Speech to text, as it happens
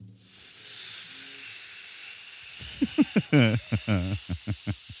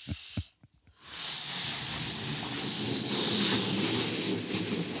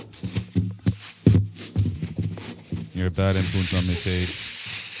You're a bad influence on me, Pete.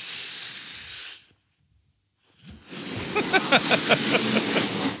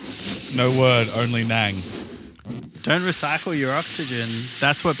 No word, only nang. Don't recycle your oxygen.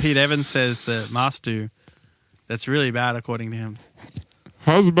 That's what Pete Evans says that masks do. That's really bad, according to him.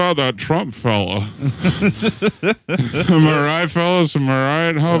 How's about that Trump fella? Am I right, fellas? Am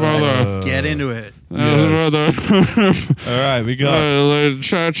I right? How about that? Get into it. Yes. All right, we got.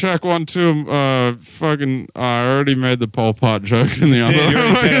 Check 1, 2. Fucking. I already made the Pol Pot joke in the You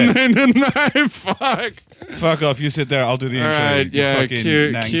already other. No, fuck. Fuck off! You sit there. I'll do the All intro. right, you yeah.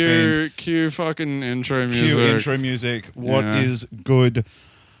 fucking nang fiend. Cue fucking intro music. Cue intro music. What Yeah. is good,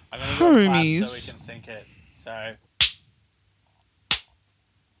 I'm going to do a clap homies? so we can sync it. So,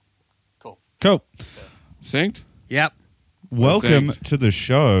 Cool. Synced? yep. Welcome Synced. to the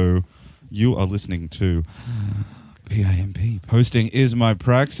show. You are listening to PIMP. Hosting is my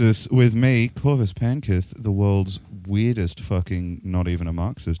praxis with me, Corvus Pankith, the world's weirdest fucking not even a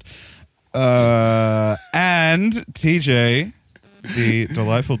Marxist. And TJ, the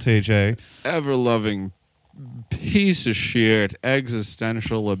delightful TJ. Ever-loving piece of shit,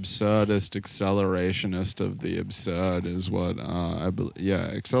 existential absurdist, accelerationist of the absurd is what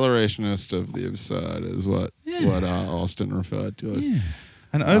accelerationist of the absurd is what Austin referred to as. Yeah.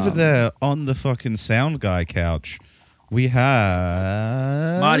 And over there on the fucking sound guy couch, we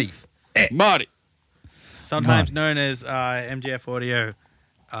have Marty. Sometimes known as MGF Audio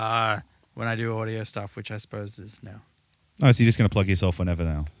when I do audio stuff, which I suppose is now. Oh, so you're just going to plug yourself whenever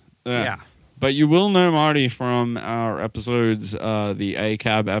now? Yeah. But you will know Marty from our episodes, the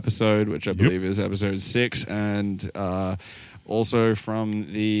ACAB episode, which I believe is episode 6, and also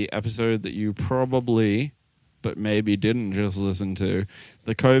from the episode that you probably, but maybe didn't just listen to,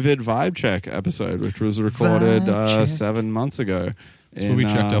 the COVID Vibe Check episode, which was recorded 7 months ago. That's where we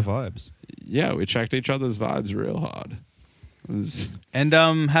checked our vibes. Yeah, we checked each other's vibes real hard. It was And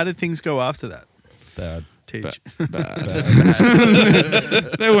how did things go after that? Bad. Teach. bad.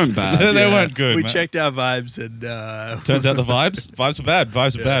 They weren't bad. They weren't good, We man. checked our vibes and Turns out the vibes were bad.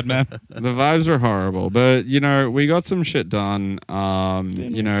 Vibes were bad, man. The vibes are horrible, but we got some shit done.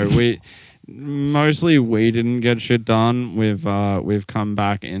 We didn't get shit done. We've come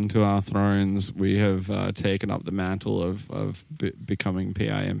back into our thrones. We have taken up the mantle of becoming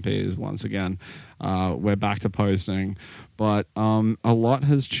PIMPs once again. We're back to posting, but a lot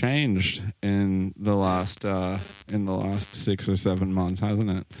has changed in the last 6 or 7 months, hasn't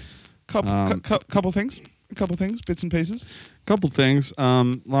it? Couple things, bits and pieces. Couple things.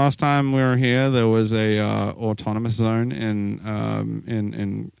 Last time we were here, there was a autonomous zone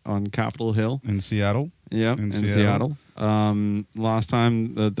on Capitol Hill In Seattle. Yeah, in Seattle. Last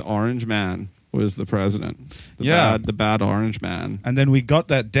time, the Orange Man was the president. The bad Orange Man. And then we got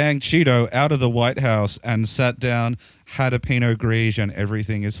that dang Cheeto out of the White House and sat down, had a Pinot Grigio, and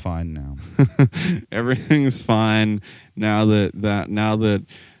everything is fine now. Everything's fine now that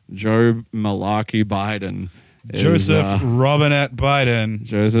Joe Malarkey Biden. Joseph Robinette Biden.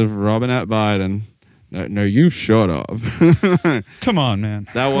 Joseph Robinette Biden. No, you shut up. Come on, man.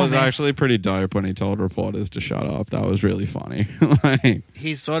 That was actually pretty dope when he told reporters to shut up. That was really funny.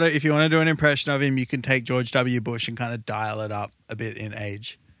 he's sort of, if you want to do an impression of him, you can take George W. Bush and kind of dial it up a bit in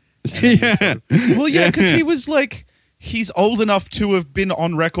age. Yeah. Well, yeah, because he was like, he's old enough to have been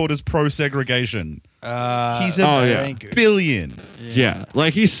on record as pro-segregation. He's a billion. Yeah,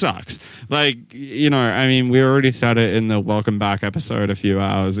 like he sucks. Like, we already said it in the Welcome Back episode a few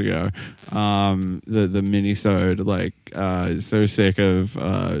hours ago. The mini-sode, so sick of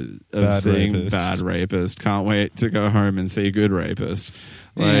Bad seeing rapist. bad rapist. Can't wait to go home and see good rapist.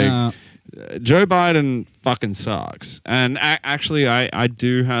 Yeah. Joe Biden fucking sucks. And actually, I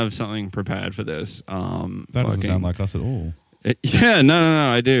do have something prepared for this. That doesn't sound like us at all.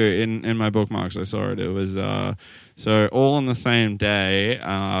 No, I do. In my bookmarks, I saw it. It was so all on the same day.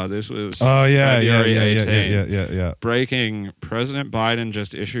 This was February 18th. Yeah. Breaking: President Biden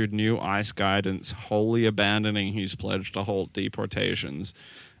just issued new ICE guidance, wholly abandoning his pledge to halt deportations.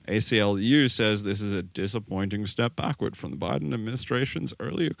 ACLU says this is a disappointing step backward from the Biden administration's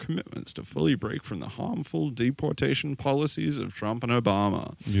earlier commitments to fully break from the harmful deportation policies of Trump and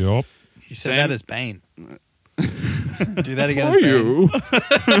Obama. Yup. You said that as Bane. Do that again For as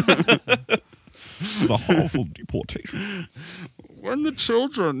Bane. you. a horrible deportation. When the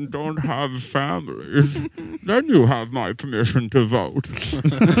children don't have families, then you have my permission to vote.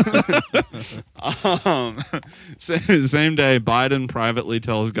 Same day, Biden privately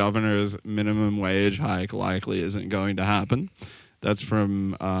tells governors minimum wage hike likely isn't going to happen. That's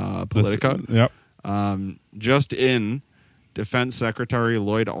from Politico. Yep. Just in, Defense Secretary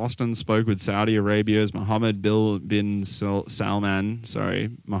Lloyd Austin spoke with Saudi Arabia's Mohammed bin Salman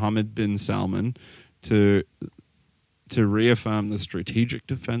to reaffirm the strategic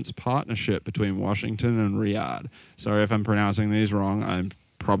defense partnership between Washington and Riyadh. Sorry if I'm pronouncing these wrong. I'm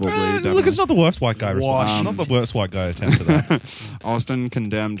probably... Look, it's not the worst white guy response. Not the worst white guy attempt to that. Austin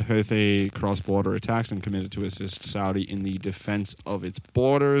condemned Houthi cross-border attacks and committed to assist Saudi in the defense of its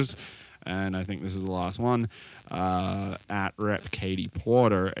borders. And I think this is the last one. At Rep. Katie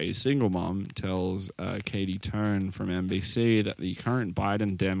Porter, a single mom, tells Katie Turn from NBC that the current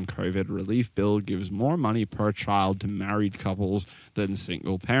Biden Dem COVID relief bill gives more money per child to married couples than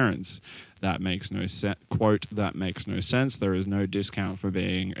single parents. That makes no sense. Quote, that makes no sense. There is no discount for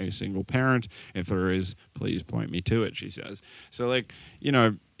being a single parent. If there is, please point me to it, she says. So, like, you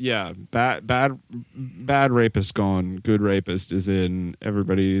know, yeah, bad rapist gone, good rapist is in.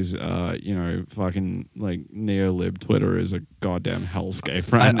 Everybody's, fucking, like, neo-lib Twitter is a goddamn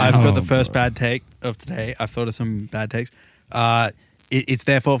hellscape right now. I've got the first bad take of today. I've thought of some bad takes. It's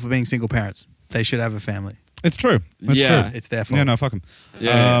their fault for being single parents. They should have a fammy. It's true. It's Yeah. true. It's their fault. Yeah, no, fuck him.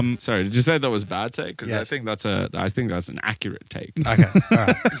 Yeah. Sorry, did you say that was bad take? Because Yes. I think that's an accurate take. Okay, all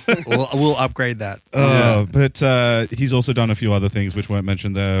right. We'll upgrade that. But he's also done a few other things which weren't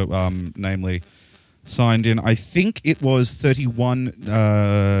mentioned there, namely signed in, I think it was 31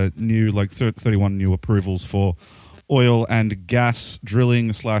 new approvals for oil and gas drilling /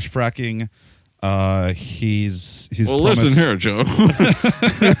 fracking. His Well, promise, listen here, Joe.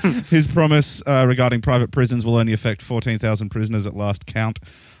 his promise regarding private prisons will only affect 14,000 prisoners at last count,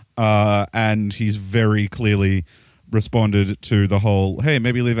 and he's very clearly responded to the whole "hey,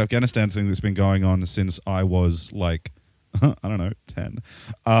 maybe leave Afghanistan" thing that's been going on since I was like, I don't know, 10.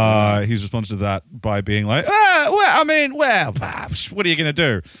 He's responded to that by being like, what are you going to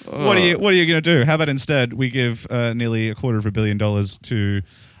do? What are you going to do? How about instead we give nearly $250 million to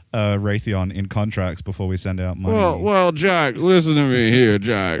Raytheon in contracts before we send out money? Well, Jack, listen to me here,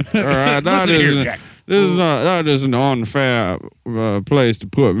 Jack. All right, that is an unfair place to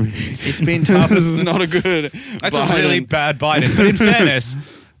put me. It's been tough. This is not a good. That's Biden. a really bad Biden. But in fairness,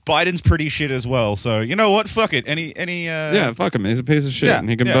 Biden's pretty shit as well. So you know what? Fuck it. Yeah, fuck him. He's a piece of shit, Yeah, and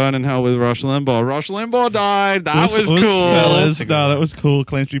he can yeah. burn in hell with Rush Limbaugh. Rush Limbaugh died. That was cool. Fellas. No, that was cool.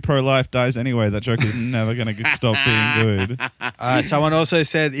 Claims to be pro-life, dies anyway. That joke is never going to stop being good. Someone also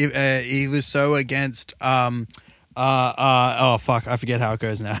said he was so against. Oh fuck! I forget how it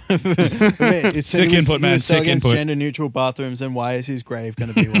goes now. It's Sick input, man. Sick input. Gender neutral bathrooms, and why is his grave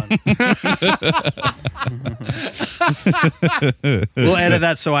going to be one? We'll edit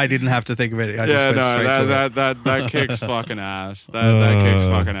that so I didn't have to think of it. I just went straight to it. that kicks fucking ass. That kicks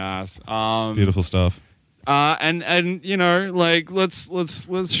fucking ass. Beautiful stuff. And you know, like let's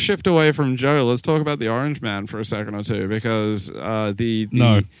shift away from Joe. Let's talk about the Orange Man for a second or two, because the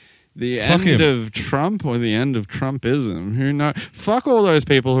Fuck end him. of Trump or the end of Trumpism. Who know? Fuck all those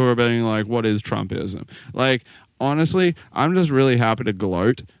people who are being like, "What is Trumpism?" Like, honestly, I'm just really happy to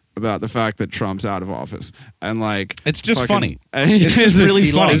gloat about the fact that Trump's out of office, and like It's just fucking- funny. It's just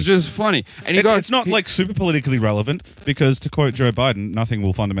really funny. It's just funny, and It's not like super politically relevant because, to quote Joe Biden, nothing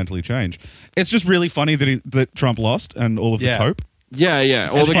will fundamentally change. It's just really funny that Trump lost and all of the Yeah. cope. yeah.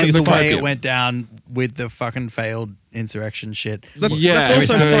 All It's funny the way copium. it went down with the fucking failed insurrection shit. That's So,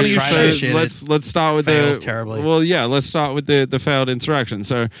 also funny as Trailer shit. shit. let's start with fails the terribly. Well, yeah, let's start with the failed insurrection.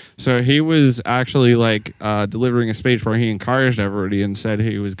 So he was actually delivering a speech where he encouraged everybody and said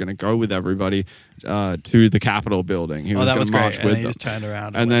he was going to go with everybody to the Capitol building. He was that going was to great. march And with then he them. just turned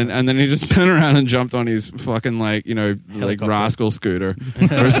around. And then he just turned around and jumped on his fucking Helicopter. rascal scooter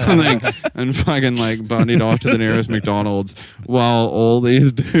or something and fucking bunnied off to the nearest McDonald's while all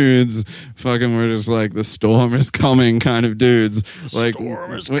these dudes fucking were just like, the storm is coming kind of dudes.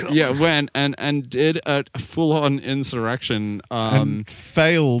 storm is coming. Yeah, went and did a full on insurrection. And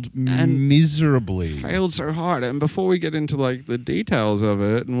failed miserably. Failed so hard. And before we get into the details of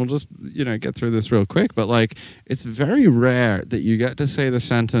it, and we'll just get through this real quick, but it's very rare that you get to say the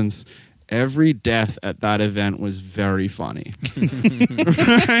sentence, "Every death at that event was very funny."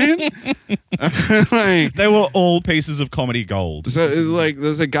 Right? They were all pieces of comedy gold. So it's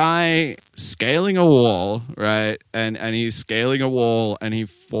there's a guy scaling a wall, right? And he's scaling a wall and he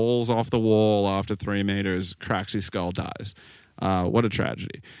falls off the wall after 3 meters, cracks his skull, dies. What a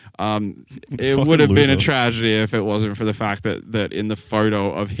tragedy. It Fucking would have been a loser. tragedy if it wasn't for the fact that in the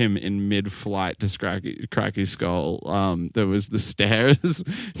photo of him in mid-flight to crack his skull, there was the stairs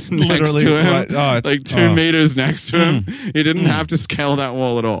next Literally, to him, right. Oh, it's- like 2 meters next to him. He didn't have to scale that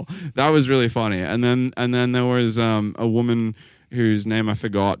wall at all. That was really funny. And then there was a woman whose name I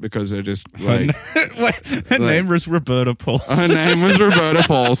forgot because they're just like Her name was Roberta Paulson. her name was Roberta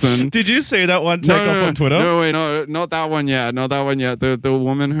Paulson. Did you see that one take off on Twitter? No, wait, no, not that one yet. Not that one yet. The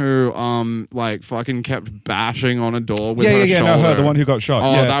woman who like fucking kept bashing on a door with her shoulder. No, her, the one who got shot.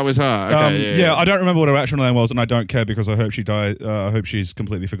 Oh, yeah. that was her. Okay, yeah. I don't remember what her actual name was, and I don't care because I hope she died. I hope she's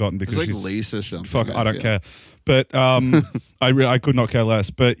completely forgotten because It's like she's Lisa something. fuck. I don't care. But I could not care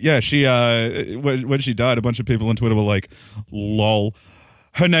less. But yeah, she when she died, a bunch of people on Twitter were like, "Lol."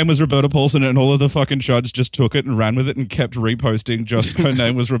 Her name was Roberta Paulson, and all of the fucking chuds just took it and ran with it and kept reposting just her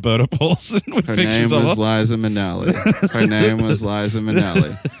name was Roberta Paulson with Her name pictures of was her. Liza Minnelli. Her name was Liza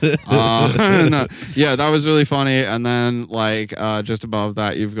Minnelli. No, yeah, that was really funny. And then, like, just above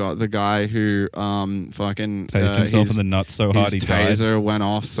that, you've got the guy who fucking Tased himself in the nuts so hard his he died. taser went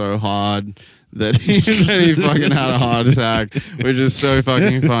off so hard that he fucking had a heart attack, which is so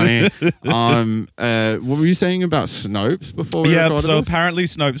fucking funny. What were you saying about Snopes before we Yeah, recorded so this? apparently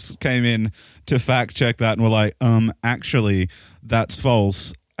Snopes came in to fact check that and were like, actually, that's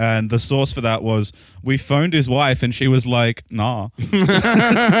false. And the source for that was, we phoned his wife and she was like, nah.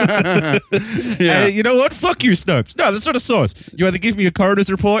 Yeah. You know what? Fuck you, Snopes. No, that's not a source. You either give me a coroner's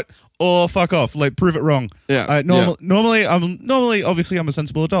report or fuck off. Like, prove it wrong. Yeah, Normally, obviously, I'm a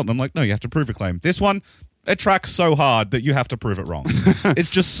sensible adult. And I'm like, no, you have to prove a claim. This one, it tracks so hard that you have to prove it wrong.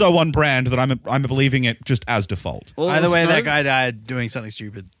 It's just so on brand that I'm believing it just as default. Well, Either way, that Snopes- guy died doing something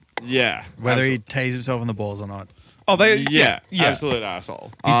stupid. Yeah. Whether he absolutely. tased himself in the balls or not. Oh, Yeah, absolute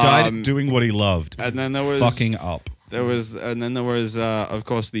asshole. He died doing what he loved. and then there was fucking up. There was, of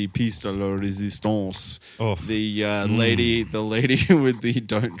course, the piece de la résistance. Oh. The lady with the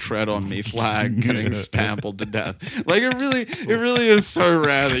 "Don't tread on me" flag getting stampled to death. Like it really is so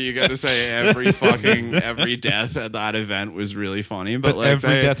rare that you get to say every death at that event was really funny. But like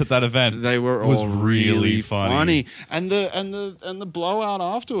every death at that event, they were was all really funny. and the blowout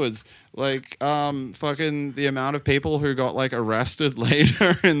afterwards. Like fucking the amount of people who got like arrested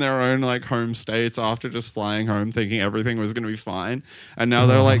later in their own like home states after just flying home thinking everything was going to be fine, and now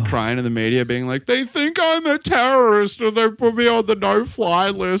they're like crying in the media being like, they think I'm a terrorist and they put me on the no-fly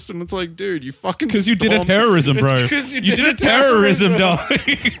list, and it's like, dude, you fucking because you did a stormed- terrorism, bro. It's 'cause you did did a a terrorism, terrorism. dog.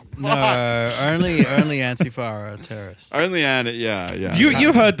 No, only Antifa are terrorists. Only and yeah.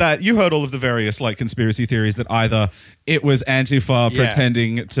 You heard that? You heard all of the various like conspiracy theories that either it was Antifa Yeah.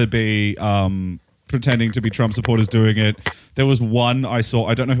 pretending to be Trump supporters doing it. There was one I saw.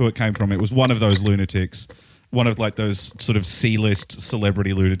 I don't know who it came from. It was one of those lunatics, one of like those sort of C-list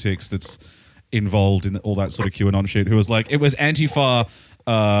celebrity lunatics that's involved in all that sort of QAnon shit. Who was like, it was Antifa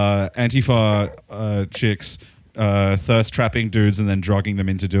chicks. Thirst trapping dudes and then drugging them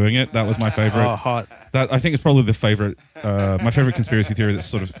into doing it. That was my favorite. Oh, hot. That I think it's probably the favorite, my favorite conspiracy theory that's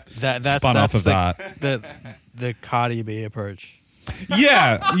sort of That's spun off of the, that. The Cardi B approach.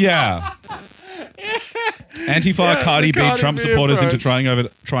 Yeah. Antifa, Yeah, Cardi the B, Cardi Trump B supporters into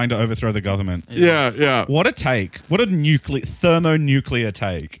approach. trying to overthrow the government. Yeah. What a take! What a thermonuclear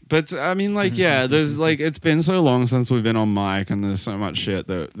take. But I mean, like, yeah, there's like, it's been so long since we've been on mic, and there's so much shit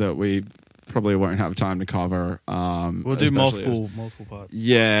that we probably won't have time to cover. We'll do especially as- multiple parts.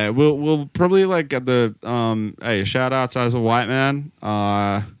 Yeah, we'll probably like get the hey, shout outs as a white man.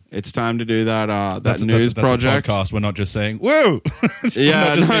 It's time to do that news that's a project. podcast. We're not just saying woo.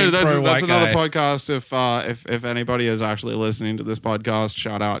 Yeah, Not just no, being that's pro-white another guy. podcast. If anybody is actually listening to this podcast,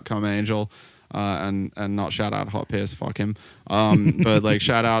 shout out Come Angel, and not shout out Hot Pierce, fuck him. But like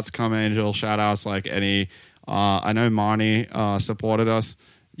shout outs Come Angel, shout outs like any. I know Marnie supported us.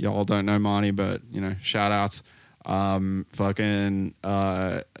 Y'all don't know Marnie, but you know, shout outs.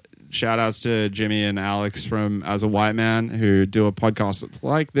 Shout outs to Jimmy and Alex from As a White Man, who do a podcast that's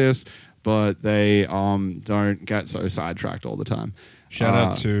like this, but they don't get so sidetracked all the time. Shout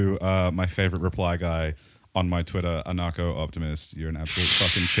out to my favorite reply guy on my Twitter, Anarcho Optimist. You're an absolute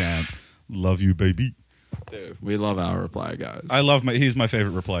fucking champ. Love you, baby. Dude, we love our reply guys. He's my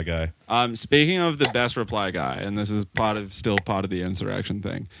favorite reply guy. Speaking of the best reply guy, and this is still part of the insurrection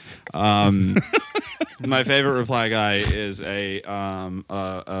thing. My favorite reply guy is a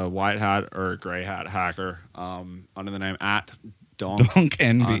white hat or a gray hat hacker under the name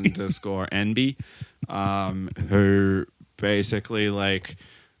 @donk_NB, who basically like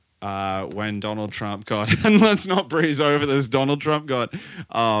when Donald Trump got, and let's not breeze over this, Donald Trump got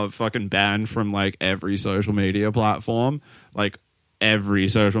fucking banned from like every social media platform, like every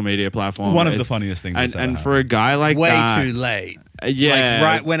social media platform. One of the funniest things. And for a guy like Way that, too late. Yeah. Like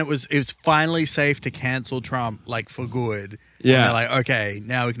right when it was finally safe to cancel Trump, like for good. Yeah. And they're like, okay,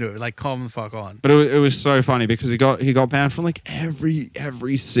 now we can do it. Like, calm the fuck on. But it was so funny because he got banned from like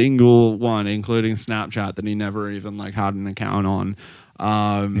every single one, including Snapchat, that he never even like had an account on.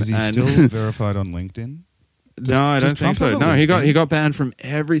 Is he and- still verified on LinkedIn? No, I don't think Trump have so. a No, he LinkedIn? got banned from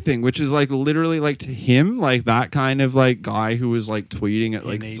everything, which is like literally like to him, like that kind of like guy who was like tweeting at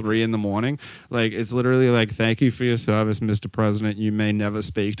like 3 a.m. Like it's literally like, thank you for your service, Mr. President. You may never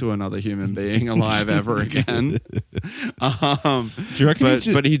speak to another human being alive ever again. Do you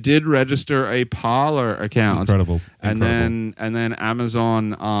reckon? But he did register a Parler account. Incredible. And then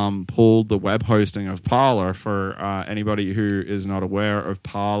Amazon pulled the web hosting of Parler. For anybody who is not aware of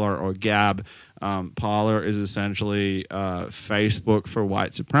Parler or Gab, Parler is essentially Facebook for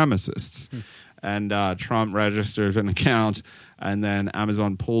white supremacists. And Trump registered an account, and then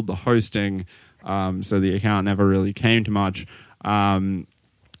Amazon pulled the hosting, so the account never really came to much. And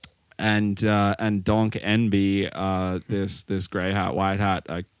Donk Enby, this grey hat, white hat,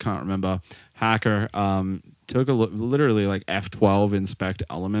 I can't remember, hacker, took a literally like F12 inspect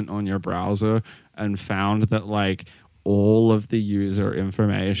element on your browser and found that like all of the user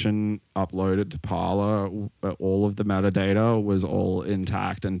information uploaded to Parler, all of the metadata was all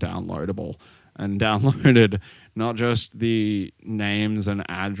intact and downloadable, and downloaded not just the names and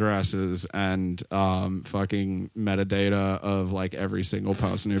addresses and fucking metadata of like every single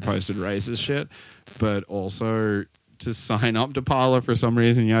person who posted racist shit, but also to sign up to Parler for some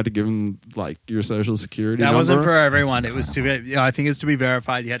reason you had to give them like your social security number. That wasn't for everyone. It was I think it's to be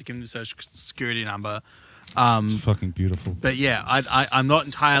verified. You had to give them the social security number. It's fucking beautiful. But yeah, I'm not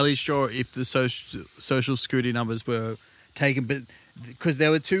entirely sure if the social security numbers were taken, but because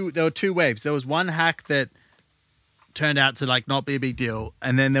there were two waves. There was one hack that turned out to like not be a big deal,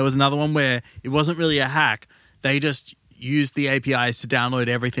 and then there was another one where it wasn't really a hack. They just used the APIs to download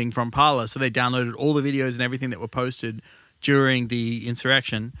everything from Parler, so they downloaded all the videos and everything that were posted during the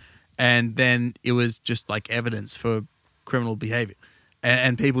insurrection, and then it was just like evidence for criminal behavior,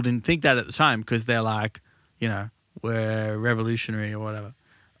 and people didn't think that at the time because they're like, you know, we're revolutionary or whatever.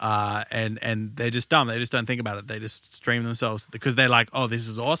 And they're just dumb. They just don't think about it. They just stream themselves because they're like, oh, this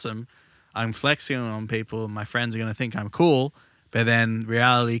is awesome. I'm flexing on people and my friends are going to think I'm cool. But then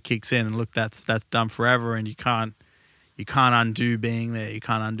reality kicks in and look, that's done forever, and you can't undo being there. You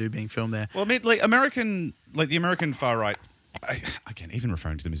can't undo being filmed there. Well, I mean, like the American far right, again, even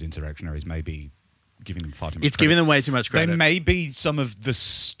referring to them as insurrectionaries may be giving them far too much It's credit. giving them way too much credit. They may be some of the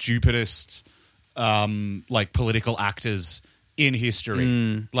stupidest like political actors in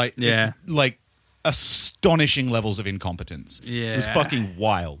history. Like astonishing levels of incompetence. Yeah. It was fucking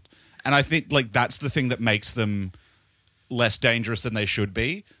wild. And I think like that's the thing that makes them less dangerous than they should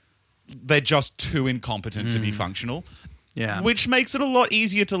be. They're just too incompetent to be functional. Yeah. Which makes it a lot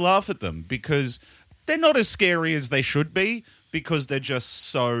easier to laugh at them because they're not as scary as they should be because they're just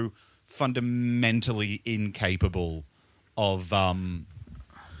so fundamentally incapable of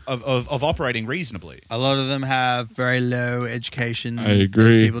operating reasonably. A lot of them have very low education. I agree.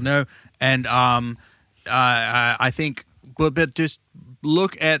 As people know. And I think, but just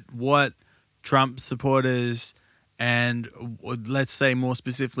look at what Trump supporters and let's say more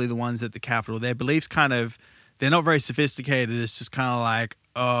specifically the ones at the Capitol, their beliefs they're not very sophisticated. It's just kind of like,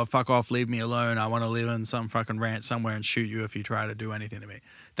 oh, fuck off, leave me alone. I want to live in some fucking ranch somewhere and shoot you if you try to do anything to me.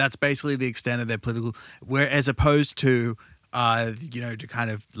 That's basically the extent of their political, as opposed to, to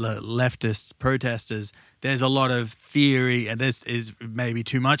kind of leftist protesters, there's a lot of theory, and this is maybe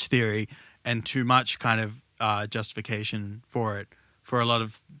too much theory and too much kind of justification for it, for a lot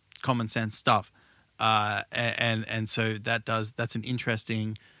of common sense stuff. And so that's an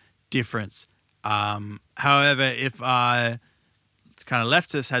interesting difference. However, if kind of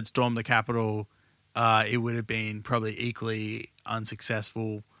leftists had stormed the Capitol, it would have been probably equally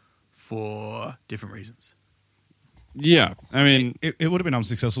unsuccessful for different reasons. Yeah, I mean, It would have been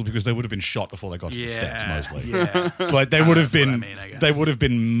unsuccessful because they would have been shot before they got to the steps, mostly. Yeah. Like they would have been, I guess. they would have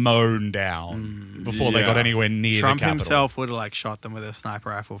been mown down before they Yeah. got anywhere near Trump the Capitol. himself would have like shot them with a sniper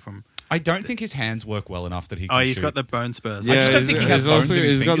rifle from. I don't think his hands work well enough that he can Oh, he's shoot. got the bone spurs. I just don't think he has bones in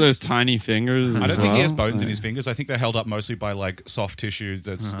his he's got fingers. those tiny fingers. I as don't think he has well. bones in his fingers. I think they're held up mostly by like soft tissue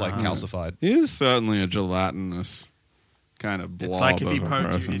that's like calcified. He is certainly a gelatinous kind of blob. It's like if he of a poked you,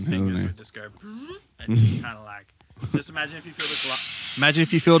 person, his isn't fingers he? would just go, and just kind of like. Just imagine if you filled a glove. Imagine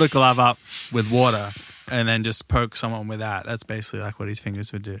if you filled a glove up with water and then just poke someone with that. That's basically like what his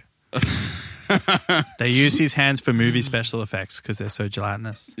fingers would do. They use his hands for movie special effects because they're so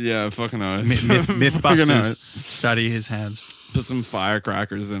gelatinous. Yeah, fucking oath. Mythbusters study his hands. Put some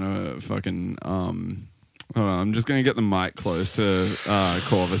firecrackers in a fucking hold on, I'm just gonna get the mic close to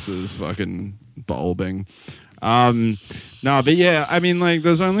Corvus's fucking bulbing. No, but yeah, I mean, like,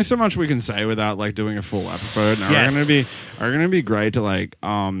 there's only so much we can say without like doing a full episode. And Yes. are gonna be great to like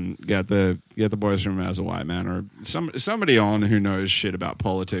get the boys from As a White Man or somebody on who knows shit about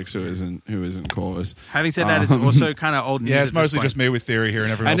politics who isn't Corvus. Having said that, it's also kind of old news. Yeah, at it's this mostly point. just me with theory here,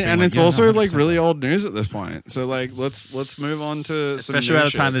 and everyone. And it's also like really old news at this point. So like let's move on to Especially some by new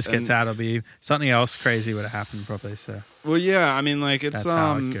the time shit. this gets And- out, it'll be something else crazy would have happened probably. So Well, yeah, I mean, like it's That's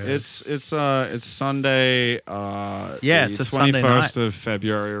how it goes. it's Sunday. Yeah, it's a Sunday 21st of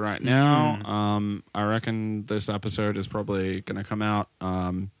February right now. I reckon this episode is probably going to come out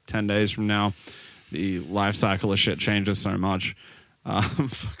 10 days from now. The life cycle of shit changes so much.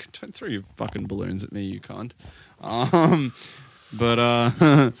 Fucking don't throw your fucking balloons at me, you cunt. But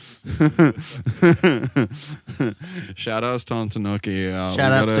shout outs to Antonuki.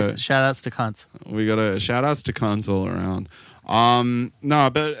 shout outs to cunts. We got a shout outs to cunts all around. No,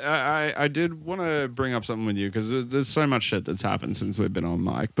 but I did want to bring up something with you because there's so much shit that's happened since we've been on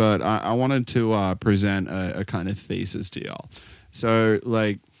mic. But I wanted to present a kind of thesis to y'all. So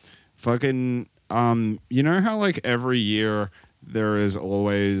like, fucking, you know how like every year there is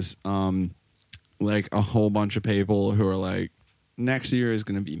always like a whole bunch of people who are like, next year is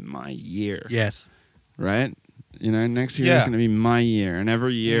going to be my year. Yes. Right? You know, next year is Yeah. going to be my year. And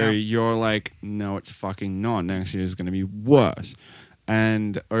every year you're like, no, it's fucking not. Next year is going to be worse.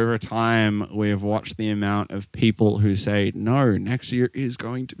 And over time, we have watched the amount of people who say, no, next year is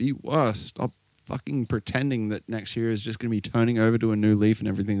going to be worse. Stop fucking pretending that next year is just going to be turning over to a new leaf and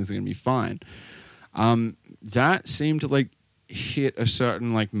everything is going to be fine. That seemed to like hit a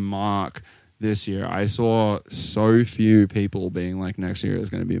certain like mark this year. I saw so few people being like, next year is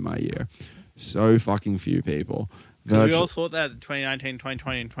going to be my year. So fucking few people. Because we all thought that 2019,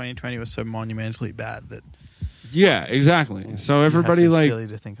 2020, and 2020 was so monumentally bad that Yeah, exactly. So everybody it has to be like silly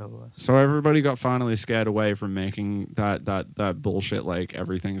to think otherwise. so everybody got finally scared away from making that bullshit like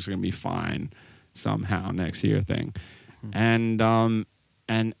everything's going to be fine somehow next year thing. And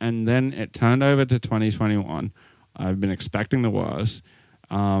then it turned over to 2021. I've been expecting the worst.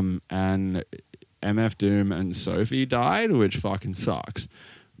 And MF Doom and Sophie died, which fucking sucks.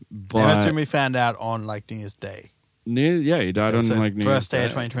 That's But when we found out on like New Year's Day. he died on So like New first day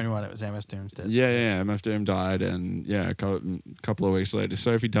Year's of 2021, it was MS Doom's death. Yeah, MF Doom died, and a couple of weeks later,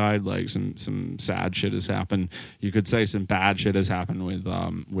 Sophie died. Like some sad shit has happened. You could say some bad shit has happened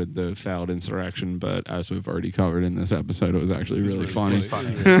with the failed insurrection, but as we've already covered in this episode, it was actually really funny. It's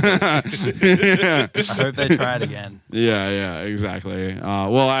funny. Yeah. I hope they try it again. Yeah, exactly.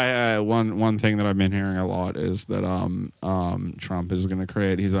 Well, I one thing that I've been hearing a lot is that Trump is going to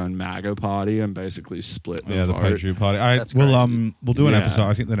create his own MAGA party and basically split the the vote. Patriot Party. That's We'll do an Yeah. episode.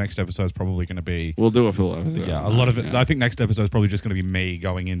 I think the next episode is probably going to be. We'll do a full episode. Yeah, a on lot that, of it. yeah. I think next episode is probably just going to be me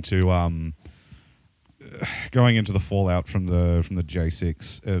going into the fallout from the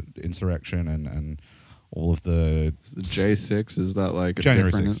J6 insurrection and all of the The J6, is that like a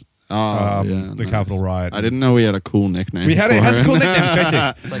January different? 6th. Oh, yeah, the nice. Capitol riot. I didn't know we had a cool nickname. We had it. It for has a cool nickname. It's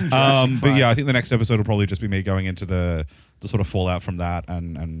J6. It's like Jurassic But Park. yeah, I think the next episode will probably just be me going into the sort of fallout from that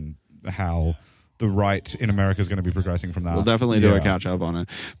and how the right in America is going to be progressing from that. We'll definitely do a Yeah. catch up on it.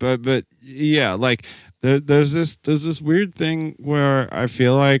 But yeah, like there's this weird thing where I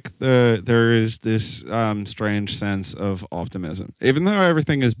feel like there is this strange sense of optimism, even though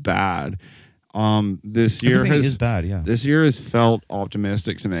everything is bad. This year Everything has is bad. Yeah. This year has felt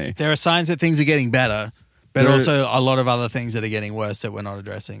optimistic to me. There are signs that things are getting better, but There- also a lot of other things that are getting worse that we're not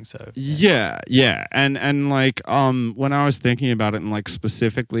addressing. So Yeah, and like when I was thinking about it, and like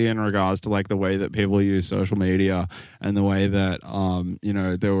specifically in regards to like the way that people use social media and the way that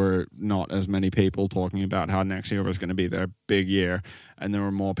there were not as many people talking about how next year was going to be their big year, and there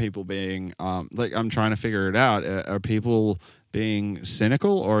were more people being like, I'm trying to figure it out. Are people being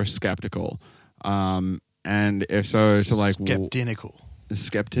cynical or skeptical? And if so, to like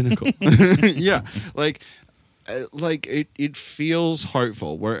skeptical. Yeah, like it feels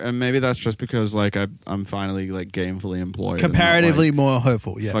hopeful. And maybe that's just because like I'm finally like gainvily employed, and not, comparatively like, more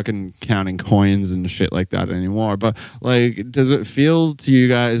hopeful. Yeah. fucking counting coins and shit like that anymore. But like, does it feel to you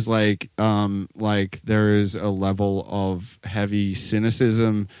guys like there is a level of heavy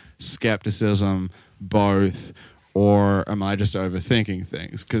cynicism, skepticism, both? Or am I just overthinking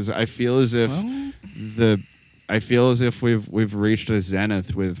things? Because I feel as if we've reached a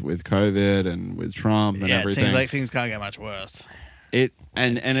zenith with COVID and with Trump and Yeah, it everything. seems like things can't get much worse. It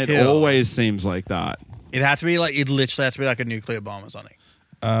Until- always seems like that. It had to be like, it literally has to be like a nuclear bomb or something.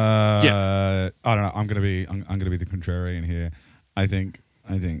 I don't know. I'm gonna be the contrarian here. I think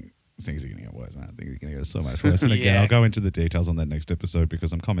things are gonna get worse, man. I think it's gonna get so much worse. And again, Yeah. I'll go into the details on that next episode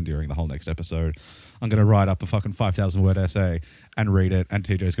because I'm commandeering the whole next episode. I'm gonna write up a fucking 5,000 word essay and read it, and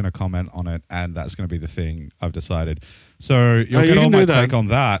TJ's gonna comment on it, and that's gonna be the thing I've decided. So you'll you get all can my do that. take on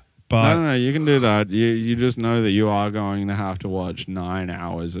that. But No, you can do that. You just know that you are going to have to watch 9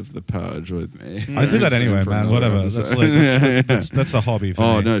 hours of The Purge with me. I do that Soon anyway, for man. another Whatever. episode. That's a hobby for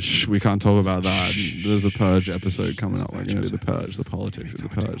Oh me. no! We can't talk about that. There's a Purge episode coming up. We're going to do the Purge, the politics of the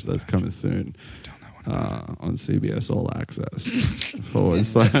Purge. That's coming soon on CBS All Access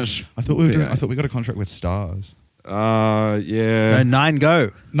 / I thought we got a contract with Stars. yeah. No, 9 Go.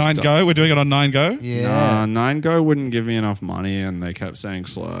 9 Go. We're doing it on 9 Go. Yeah. 9 Go wouldn't give me enough money, and they kept saying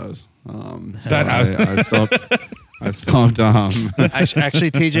slurs. So That I stopped. I stopped. Actually,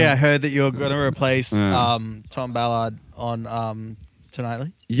 TJ, I heard that you're going to replace Yeah. Tom Ballard on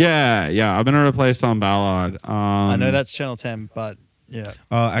Tonightly. Yeah. I'm gonna replace Tom Ballard. I know that's Channel 10, but yeah.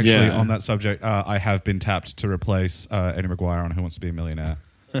 Actually, Yeah. on that subject, I have been tapped to replace Eddie McGuire on Who Wants to Be a Millionaire.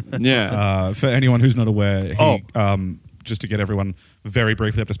 Yeah. For anyone who's not aware, Oh. just to get everyone very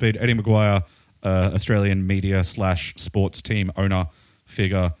briefly up to speed, Eddie McGuire, Australian media / sports team owner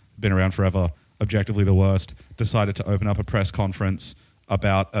figure, been around forever, objectively the worst, decided to open up a press conference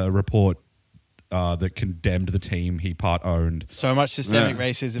about a report that condemned the team he part owned. So much systemic Yeah.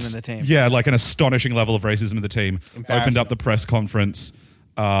 racism in the team. Yeah, like an astonishing level of racism in the team. Embarrassing. Opened up the press conference.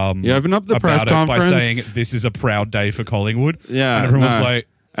 You open up the about press it conference by saying this is a proud day for Collingwood. Yeah, and everyone was no. like,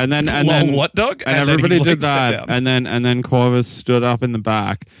 And then "Lol, what, dog?" And then he, everybody like, did stepped that, down. and then Corvus stood up in the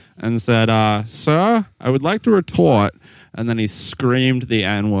back and said, "Sir, I would like to retort." And then he screamed the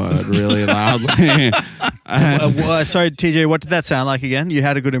N-word really loudly. Sorry, TJ, what did that sound like again? You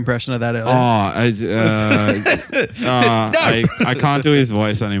had a good impression of that earlier. I can't do his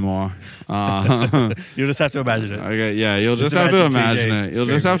voice anymore. You'll just have to imagine it. Okay, yeah, you'll Just just have to imagine imagine TJ it. You'll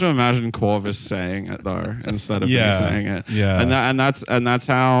just have to imagine Corvus saying it though, instead of me Yeah, saying it. yeah. and that's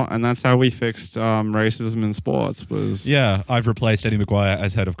how we fixed racism in sports was Yeah, I've replaced Eddie McGuire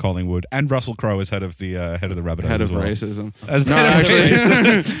as head of Collingwood and Russell Crowe as head of the Rabbitohs. head as of well. racism. As No, head of actually-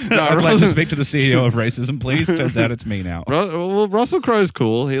 racism. No, I'd like to Russell- speak to the CEO of racism, please. Turns out it's me now. Well, Russell Crowe's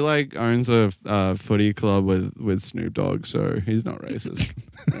cool. He like owns a footy club with Snoop Dogg, so he's not racist.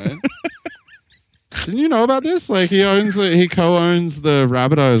 Right? Didn't you know about this? Like he co-owns the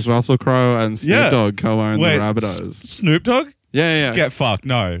Rabbitohs. Russell Crowe and Snoop Yeah. Dogg co-own the Wait, Rabbitohs. Snoop Dogg? Yeah. Get fucked.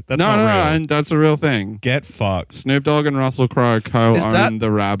 No, that's no, not real. and that's a real thing. Get fucked. Snoop Dogg and Russell Crowe Is that- co-own the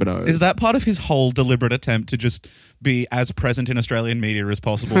Rabbitohs. Is that part of his whole deliberate attempt to just be as present in Australian media as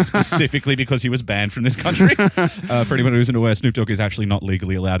possible, specifically because he was banned from this country? For anyone who isn't aware, Snoop Dogg is actually not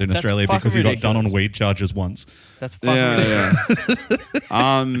legally allowed in That's Australia fucking because he got done on ridiculous. weed charges once. That's fucking Yeah, ridiculous. yeah.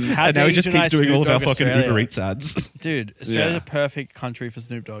 How And now dare he you just deny keeps doing Snoop all of our Dogg fucking Australia? Uber Eats ads. Dude, Australia's Yeah. a perfect country for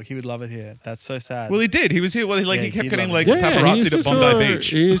Snoop Dogg. He would love it here. That's so sad. Well, he did. He was here. Well, he Yeah, he kept he getting loved like it. he paparazzi used at to Bondi tour. Beach.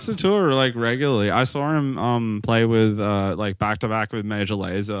 He used to tour like regularly. I saw him play with like back to back with Major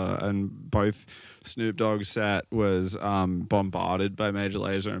Lazer, and both Snoop Dogg's set was bombarded by Major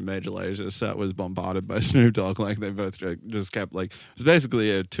Lazer, and Major Lazer's set was bombarded by Snoop Dogg. Like they both just kept like it was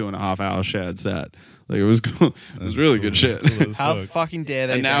basically a 2.5 hour shared set. Like it was cool. It was really good shit. How fucking dare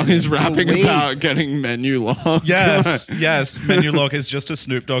they? And now ban he's him for rapping weed? about getting menu lock. Yes. Menu Log is just a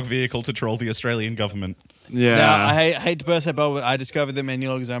Snoop Dogg vehicle to troll the Australian government. Yeah. Now, I hate to burst that bubble, but I discovered that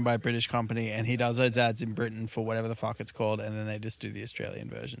Menulog is owned by a British company, and he does those ads in Britain for whatever the fuck it's called, and then they just do the Australian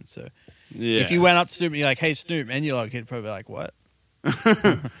version. So Yeah. if you went up to Snoop and you're like, "Hey, Snoop, Menulog," he'd probably be like, "What?"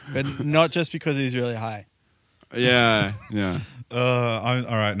 But not just because he's really high. Yeah. All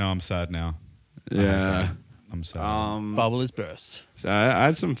right, no, I'm sad now. Yeah. I'm sad. Bubble is burst. So I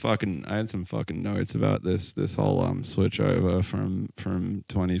had some fucking notes about this whole switch over from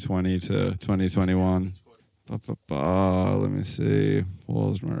 2020 to 2021. Let me see. What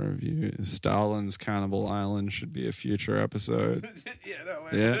was my review? Stalin's Cannibal Island should be a future episode.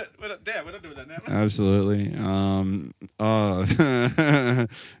 Yeah. we're not doing that now. Absolutely.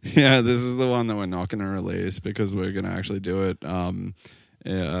 Yeah, this is the one that we're not going to release because we're going to actually do it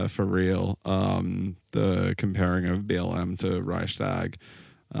for real. The comparing of BLM to Reichstag.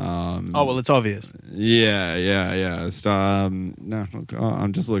 Oh, well, it's obvious. Yeah. No,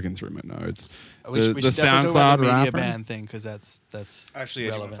 I'm just looking through my notes. We should the definitely talk about SoundCloud the media rapper. ban thing because that's Actually, do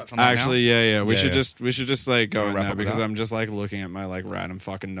you want to relevant. touch on that now? Actually, yeah. We Yeah, should yeah. just like go in wrap there up with because that? I'm just like looking at my like random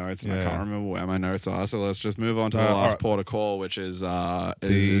fucking notes and I Yeah. can't remember where my notes are. So let's just move on to the all last right. port of call, which is The-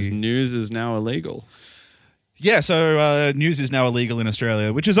 news is now illegal. Yeah, so news is now illegal in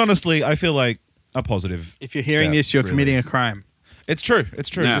Australia, which is honestly, I feel like, a positive. If you're hearing step, this, you're really. committing a crime. It's true. It's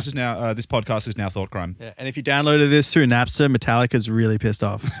true. Yeah. This is now this podcast is now thought crime. Yeah. And if you downloaded this through Napster, Metallica's really pissed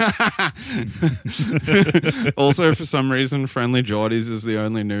off. Also, for some reason, Friendly Geordies is the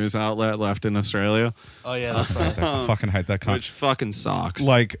only news outlet left in Australia, Oh, yeah, that's right. I fucking hate that cunt. which fucking sucks.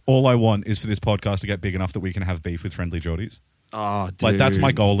 Like, all I want is for this podcast to get big enough that we can have beef with Friendly Geordies. oh, dude. Like, that's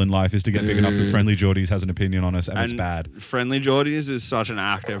my goal in life, is to get big enough that Dude. Friendly Geordies has an opinion on us and it's And bad. Friendly Geordies is such an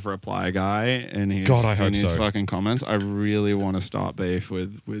active reply guy in his, God, I hope in his so. fucking comments. I really want to start beef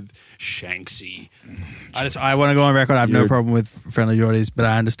with Shanksy. I want to go on record. I have no You're- problem with Friendly Geordies, but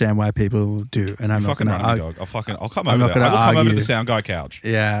I understand why people do. And I'm not Fucking going run to me, argue. dog. I'll come I'm over not there. I gonna will come over to argue. the sound guy couch.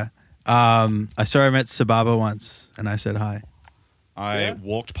 Yeah. I saw him at Sababa once, and I said hi. I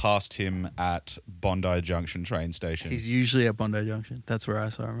walked past him at Bondi Junction train station. He's usually at Bondi Junction. That's where I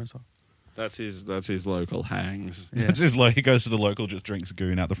saw him as well. That's his local hangs. Yeah. It's his he goes to the local, just drinks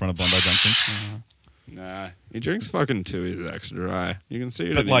goon out the front of Bondi Junction. Nah, he drinks fucking too extra dry. You can see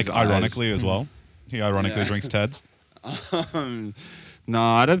it. But in like his eyes. ironically as well. He ironically Yeah. drinks Teds. No,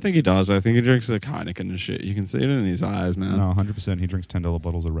 I don't think he does. I think he drinks a Heineken and shit. You can see it in his eyes, man. No, 100%. He drinks $10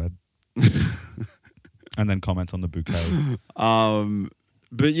 bottles of red. And then comments on the bouquet.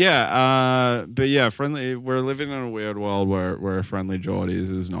 But yeah, friendly. We're living in a weird world where Friendly Geordies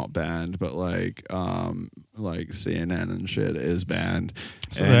is not banned, but like CNN and shit is banned.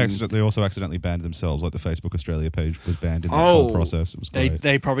 So And- they also accidentally banned themselves. Like the Facebook Australia page was banned in the whole Oh. process. It was great.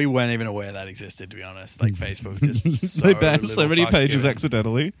 They probably weren't even aware that existed, to be honest. Like Facebook just They banned so little many fucks pages given.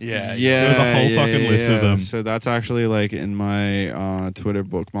 accidentally. Yeah. Yeah, There was a whole fucking list of them. So that's actually like in my Twitter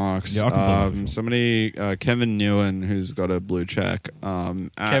bookmarks. Yeah, I can pull it up if you want. Somebody, Kevin Newen, who's got a blue check.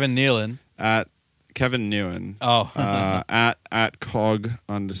 At, Kevin Nealon. at Kevin Newen. Oh. At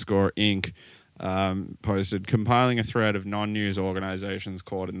cog_inc. Posted compiling a thread of non-news organizations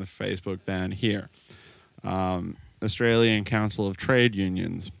caught in the Facebook ban here. Australian Council of Trade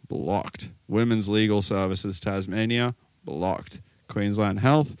Unions blocked. Women's Legal Services Tasmania blocked. Queensland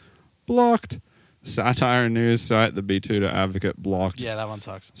Health blocked. Satire news site The Betoota Advocate blocked. Yeah, that one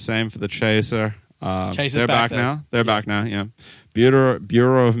sucks. Same for the Chaser. Chaser's they're back, back though. now. They're back now. Yeah.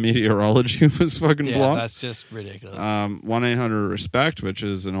 Bureau of Meteorology was fucking Yeah, blocked. that's just ridiculous. 1-800-RESPECT, which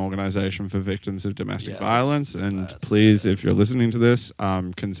is an organization for victims of domestic Yeah, violence. that's- And that's- please, if you're listening to this,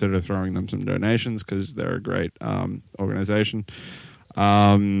 consider throwing them some donations because they're a great organization.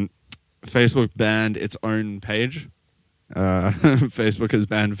 Facebook banned its own page. Facebook has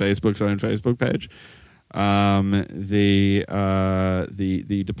banned Facebook's own Facebook page.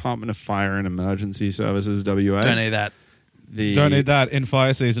 The Department of Fire and Emergency Services, WA. Don't need that. Don't need that in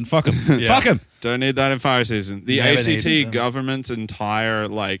fire season. Fuck him. Yeah. Fuck him. Don't need that in fire season. The Never ACT needed them. government's entire,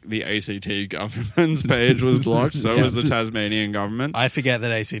 the ACT government's page was blocked. So was the Tasmanian government. I forget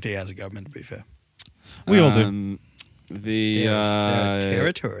that ACT has a government, to be fair. We all do. The They're a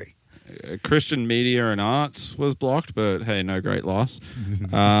territory. Christian Media and Arts was blocked, but hey, no great loss.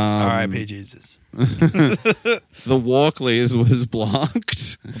 R.I.P. Jesus. The Walkleys was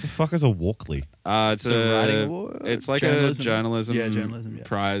blocked. What the fuck is a Walkley? It's It's a writing award? It's like Journalism? a journalism, Yeah, journalism, yeah.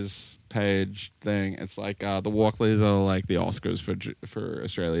 prize page thing. It's like the Walkleys are like the Oscars for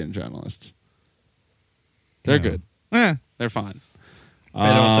Australian journalists. They're Yeah. good. Eh. They're fine.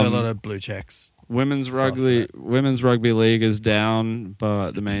 But also a lot of blue checks. Women's rugby league is down,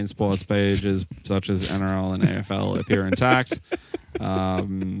 but the main sports pages such as NRL and AFL appear intact.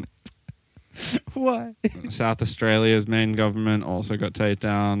 Why? South Australia's main government also got taken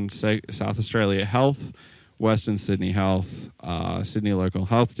down. South Australia Health, Western Sydney Health, Sydney Local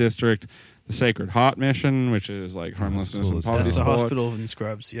Health District, the Sacred Heart Mission, which is like homelessness cool and as poverty That's the support. hospital in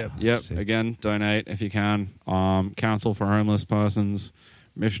Scrubs. Yep. Yep. Sick. Again, donate if you can. Council for Homeless Persons,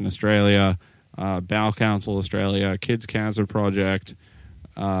 Mission Australia, Bowel Council Australia, Kids Cancer Project,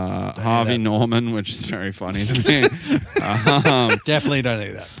 Harvey that. Norman, which is very funny to me. Definitely don't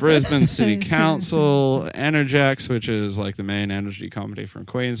do that. Brisbane City Council, Energex, which is like the main energy company from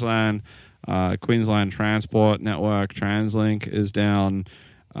Queensland. Queensland Transport Network, TransLink, is down.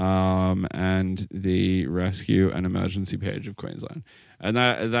 And the rescue and emergency page of Queensland. And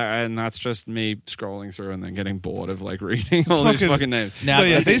that's just me scrolling through and then getting bored of like reading all these fucking names. Now- So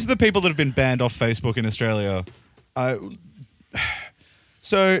yeah, these are the people that have been banned off Facebook in Australia.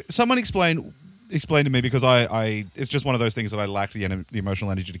 So someone explain to me, because I it's just one of those things that I lack the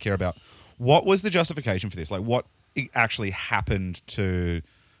emotional energy to care about. What was the justification for this? Like, what actually happened to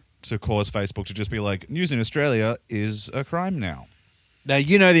cause Facebook to just be like, news in Australia is a crime now? Now,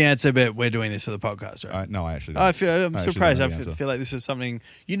 you know the answer, but we're doing this for the podcast, right? No, I actually I'm actually surprised. don't I know the answer. feel like this is something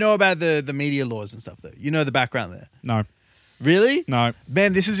you know about the media laws and stuff, though. You know the background there. No. Really? No.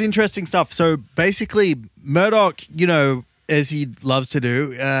 Man, this is interesting stuff. So basically, Murdoch, you know, as he loves to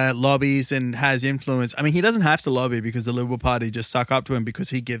do, lobbies and has influence. I mean, he doesn't have to lobby because the Liberal Party just suck up to him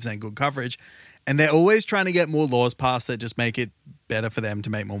because he gives them good coverage. And they're always trying to get more laws passed that just make it better for them to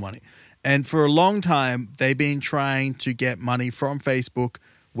make more money. And for a long time, they've been trying to get money from Facebook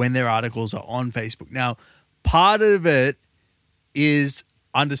when their articles are on Facebook. Now, part of it is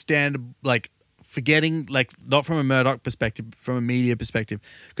understandable, like forgetting, like not from a Murdoch perspective, from a media perspective,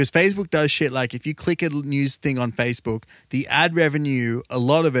 because Facebook does shit like if you click a news thing on Facebook, the ad revenue, a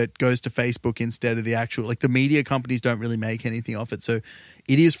lot of it goes to Facebook instead of the actual, like the media companies don't really make anything off it. So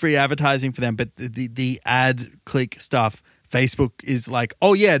it is free advertising for them, but the ad click stuff, Facebook is like,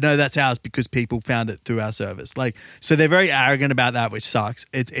 oh yeah, no, that's ours because people found it through our service. Like, so they're very arrogant about that, which sucks.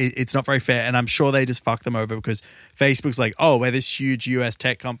 It's not very fair, and I'm sure they just fuck them over because Facebook's like, oh, we're this huge US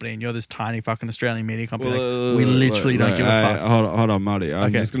tech company, and you're this tiny fucking Australian media company. Like, we literally don't give a fuck. Hold on, Marty. I'm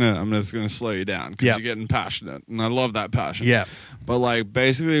Okay. just gonna slow you down because Yeah. you're getting passionate, and I love that passion. Yeah. But like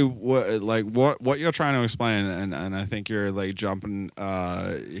basically, what you're trying to explain, and I think you're like jumping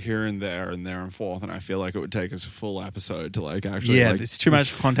here and there and forth, and I feel like it would take us a full episode to like actually. Yeah, like, there's too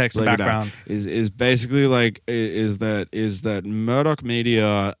much context and lay it out. background. Is basically like is that Murdoch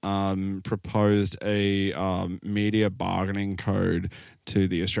Media proposed a media bargaining code to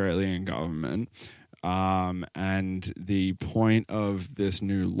the Australian government. And the point of this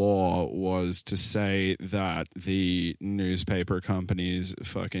new law was to say that the newspaper companies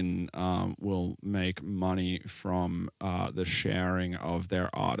fucking will make money from the sharing of their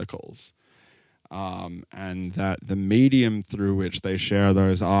articles. And that the medium through which they share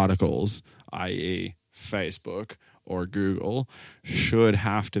those articles, i.e. Facebook or Google, should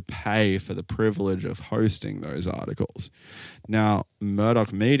have to pay for the privilege of hosting those articles. Now,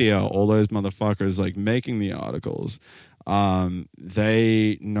 Murdoch Media, all those motherfuckers like making the articles,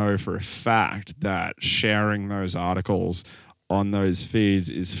 they know for a fact that sharing those articles on those feeds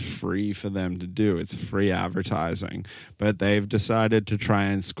is free for them to do. It's free advertising. But they've decided to try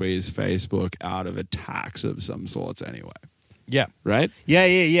and squeeze Facebook out of a tax of some sorts anyway. Yeah. Right?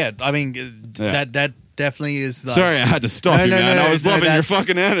 Yeah. I mean, Yeah. that definitely is like... Sorry, I had to stop No, you, no, man. no, I was no, loving your that's-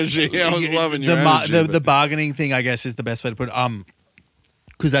 fucking energy. I was loving your energy. The but- bargaining thing, I guess, is the best way to put it.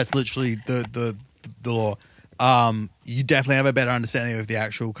 Because that's literally the law. You definitely have a better understanding of the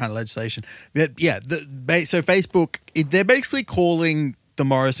actual kind of legislation. But yeah, so Facebook, they're basically calling the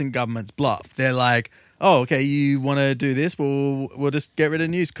Morrison government's bluff. They're like, oh, okay, you want to do this? We'll just get rid of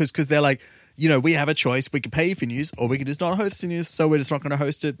news because they're like, you know, we have a choice. We can pay you for news, or we can just not host the news. So we're just not going to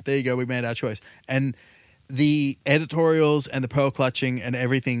host it. There you go. We made our choice. And the editorials and the pearl clutching and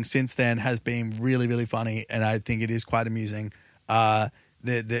everything since then has been really, really funny, and I think it is quite amusing.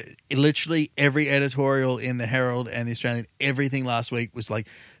 Literally every editorial in the Herald and the Australian, everything last week was like,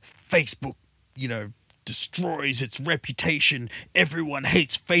 Facebook, you know, destroys its reputation. Everyone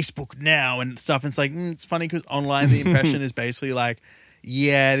hates Facebook now and stuff. And it's like, it's funny because online the impression is basically like,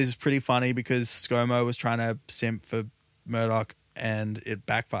 yeah, this is pretty funny because ScoMo was trying to simp for Murdoch and it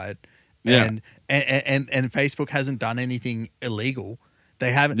backfired. Yeah. And Facebook hasn't done anything illegal.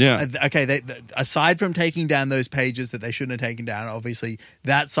 They haven't. Yeah. Okay. They aside from taking down those pages that they shouldn't have taken down, obviously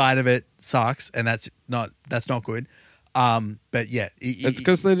that side of it sucks, and that's not good. But yeah, it's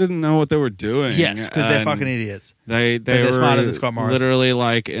because they didn't know what they were doing. yes, because they're and fucking idiots. They're they're smarter than Scott Morrison. Literally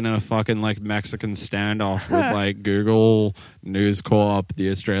like in a fucking like Mexican standoff with like Google, News Corp, the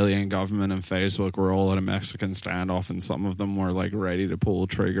Australian government, and Facebook were all at a Mexican standoff, and some of them were like ready to pull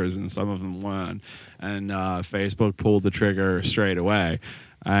triggers and some of them weren't. And Facebook pulled the trigger straight away.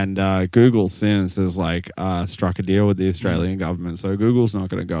 And Google since has like struck a deal with the Australian government, so Google's not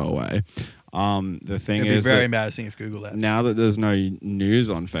going to go away. The thing It'd be is very that embarrassing if Google left. now that there's no news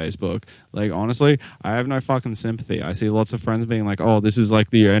on Facebook, like honestly, I have no fucking sympathy. I see lots of friends being like, "Oh, this is like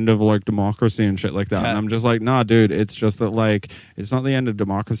the end of like democracy and shit like that," and I'm just like, "Nah, dude, it's just that like it's not the end of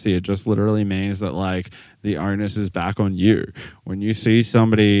democracy. It just literally means that like the onus is back on you. When you see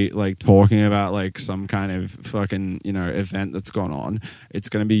somebody like talking about like some kind of fucking event that's gone on, it's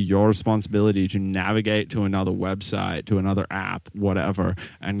going to be your responsibility to navigate to another website, to another app, whatever,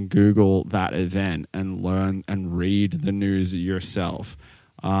 and Google that event and learn and read the news yourself.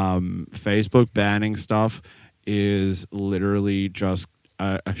 Facebook banning stuff is literally just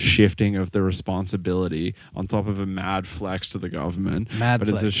a shifting of the responsibility on top of a mad flex to the government.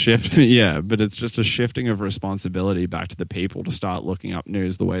 It's a shift. Yeah, but it's just a shifting of responsibility back to the people to start looking up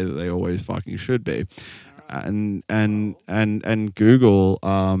news the way that they always fucking should be. and Google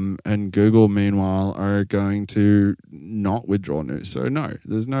meanwhile are going to not withdraw news. So no,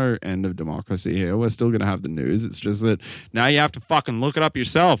 there's no end of democracy here. We're still going to have the news. It's just that now you have to fucking look it up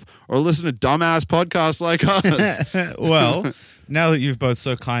yourself or listen to dumbass podcasts like us. Well, now that you've both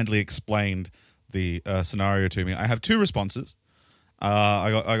so kindly explained the scenario to me, I have two responses.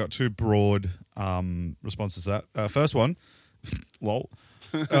 I got two broad responses to that. First one, lol.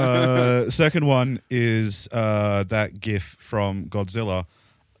 Second one is that GIF from Godzilla.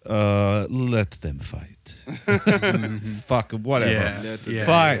 Let them fight. Fuck whatever.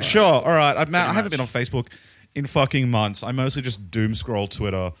 Fine, sure. All right. I haven't been on Facebook in fucking months. I mostly just doom scroll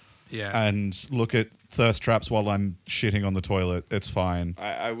Twitter. And look at thirst traps while I'm shitting on the toilet. It's fine.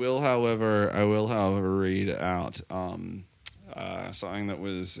 I will, however, read out something that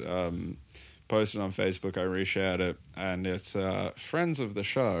was posted on Facebook. I reshared it, and it's friends of the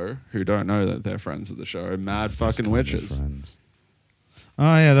show who don't know that they're friends of the show. Mad fucking witches.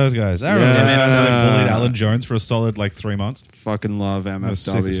 Oh yeah, those guys. I remember those guys that bullied Alan Jones for a solid 3 months. Fucking love Sick as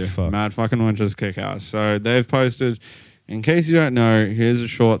MFW. fuck. Mad fucking witches kick ass. So they've posted. In case you don't know, here's a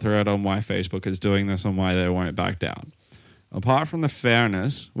short thread on why Facebook is doing this and why they won't back down. Apart from the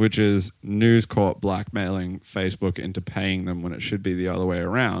fairness, which is News Corp blackmailing Facebook into paying them when it should be the other way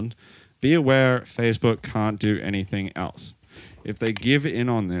around, be aware Facebook can't do anything else. If they give in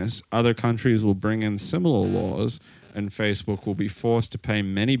on this, other countries will bring in similar laws and Facebook will be forced to pay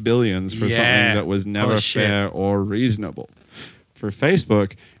many billions for something that was never fair or reasonable. For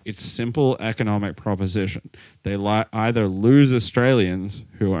Facebook, it's simple economic proposition. They either lose Australians,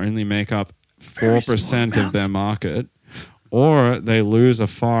 who only make up 4% of their market, or they lose a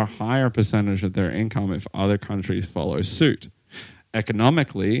far higher percentage of their income if other countries follow suit.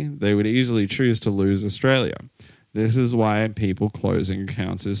 Economically, they would easily choose to lose Australia. This is why people closing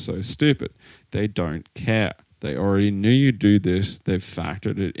accounts is so stupid. They don't care. They already knew you'd do this. They've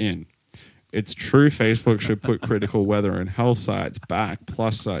factored it in. It's true Facebook should put critical weather and health sites back,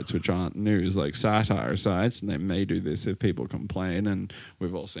 plus sites which aren't news, like satire sites, and they may do this if people complain, and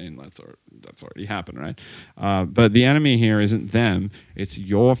we've all seen that's already happened, right? But the enemy here isn't them, it's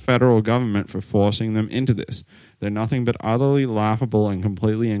your federal government for forcing them into this. They're nothing but utterly laughable and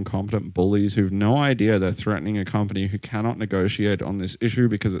completely incompetent bullies who've no idea they're threatening a company who cannot negotiate on this issue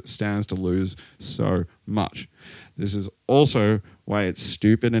because it stands to lose so much. This is also why it's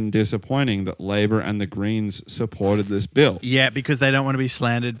stupid and disappointing that Labor and the Greens supported this bill. Yeah, because they don't want to be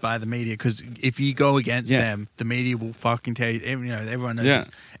slandered by the media. Because if you go against them, the media will fucking tell you. Everyone knows this,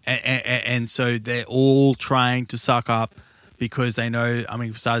 and so they're all trying to suck up because they know. I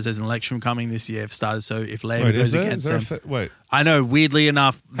mean, for starters, there's an election coming this year. For starters, so if Labor goes against them, I know. Weirdly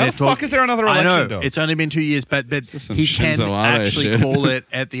enough, how the fuck is there another election? I know though? it's only been 2 years, but he can actually call it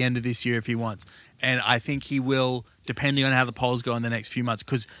at the end of this year if he wants. And I think he will, depending on how the polls go in the next few months,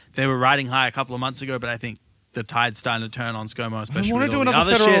 because they were riding high a couple of months ago, but I think the tide's starting to turn on ScoMo, especially I want with to all do the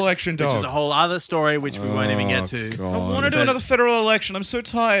another other federal shit, election, dog. which is a whole other story, which we won't even get to. God. I want to do another federal election. I'm so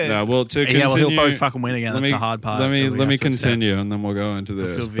tired. Yeah, well, to continue, well, he'll probably fucking win again. That's the hard part. Let me continue, and then we'll go into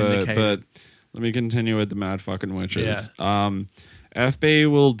this. But let me continue with the mad fucking witches. Yeah. FB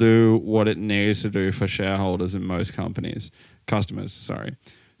will do what it needs to do for shareholders in most customers.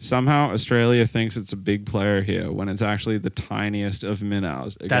 Somehow Australia thinks it's a big player here when it's actually the tiniest of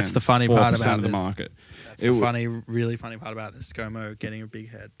minnows. Again, that's the funny part about of the this. market. That's the really funny part about this. ScoMo getting a big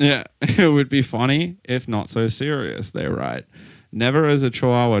head. Yeah, it would be funny if not so serious. They're right. Never as a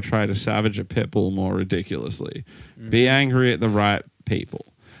chihuahua try to savage a pit bull more ridiculously. Be angry at the right people.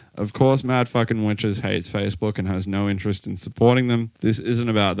 Of course, Mad fucking Witches hates Facebook and has no interest in supporting them. This isn't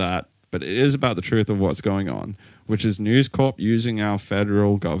about that, but it is about the truth of what's going on, which is News Corp using our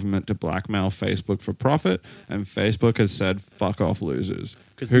federal government to blackmail Facebook for profit, and Facebook has said, fuck off losers.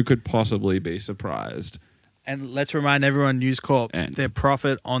 Who could possibly be surprised? And let's remind everyone, News Corp, their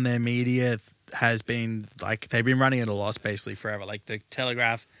profit on their media has been, they've been running at a loss basically forever. Like the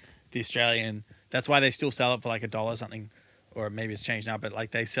Telegraph, the Australian, that's why they still sell it for $1 something. Or maybe it's changed now, but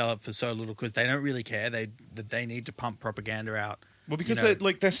they sell it for so little because they don't really care. They need to pump propaganda out. Well, because they're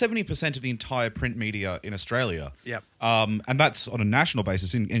 70% of the entire print media in Australia. Yep. And that's on a national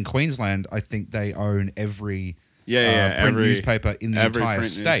basis. In Queensland, I think they own every print newspaper in the entire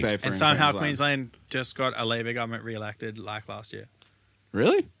state. And somehow Queensland just got a Labor government re-elected last year.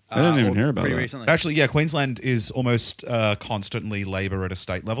 Really? I didn't even hear about that. Recently. Actually, yeah, Queensland is almost constantly Labor at a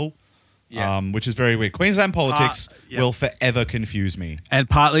state level. Yeah. Which is very weird. Queensland politics will forever confuse me. And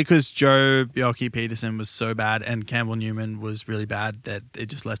partly because Joe Bjelke-Petersen was so bad and Campbell Newman was really bad that it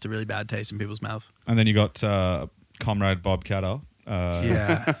just left a really bad taste in people's mouths. And then you got Comrade Bob Katter,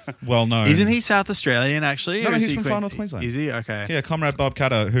 Yeah. well known. Isn't he South Australian, actually? No, Or no, is he's he from Far North Queensland. Is he? Okay. Yeah, Comrade Bob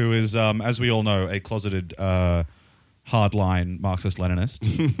Katter, who is, as we all know, a closeted hardline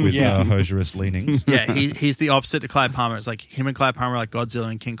Marxist-Leninist with Yeah. Hoserist leanings. Yeah, he's the opposite to Clive Palmer. It's like him and Clive Palmer are like Godzilla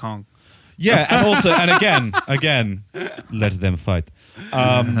and King Kong. Yeah, and also, and again, let them fight.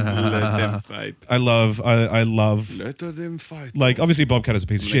 Let them fight. I love, Let them fight. like, obviously Bob Katter's a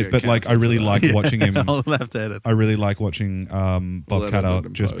piece of Mega shit, but like, I cancel really for like that. watching him. All left-handed. I really like watching Bob Let him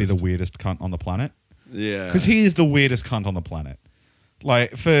Katter just be the post. weirdest cunt on the planet. Yeah. Because he is the weirdest cunt on the planet.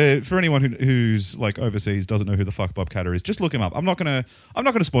 Like for anyone who's like overseas doesn't know who the fuck Bob Katter is, just look him up. I'm not gonna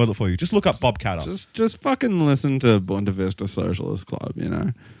spoil it for you. Just look up Bob Katter. Just fucking listen to Bunta Vista Socialist Club, you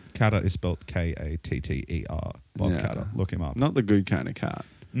know? Katter is spelled Katter. Bob Yeah. Katter. Look him up. Not the good kind of cat.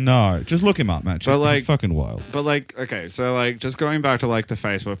 No, just look him up, man. Just But, like- fucking wild. But like, okay, so like, just going back to like the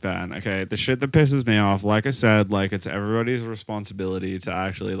Facebook ban. Okay, the shit that pisses me off, like I said, like it's everybody's responsibility to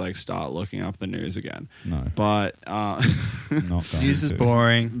actually like start looking up the news again. No, But not going News is to.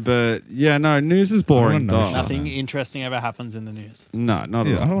 boring. but yeah, no, news is boring. I wanna know duh. shit. Nothing man. interesting ever happens in the news. No, not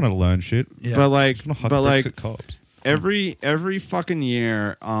Yeah, at I all. don't want to learn shit. Yeah. But like, I just want to hug but like, Brexit cops. every fucking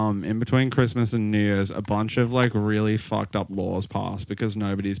year, in between Christmas and New Year's, a bunch of like really fucked up laws pass because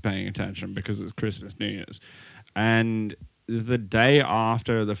nobody's paying attention because it's Christmas, New Year's, and the day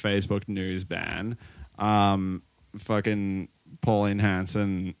after the Facebook news ban, fucking Pauline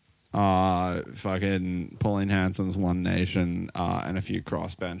Hanson. Fucking Pauline Hanson's One Nation and a few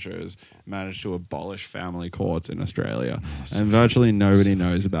crossbenchers managed to abolish family courts in Australia, and virtually nobody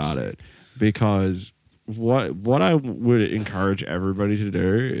knows about it because what I would encourage everybody to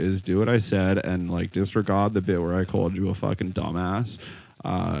do is do what I said and like disregard the bit where I called you a fucking dumbass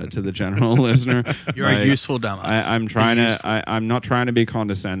to the general listener. You're Like, a useful dumbass. I'm trying to. I'm not trying to be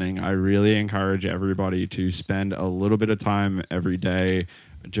condescending. I really encourage everybody to spend a little bit of time every day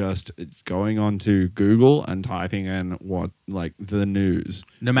just going onto Google and typing in what like the news.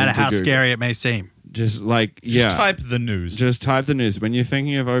 No matter into how Google. scary it may seem. Just like yeah. Just type the news. Just type the news. When you're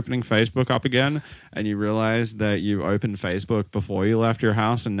thinking of opening Facebook up again and you realize that you opened Facebook before you left your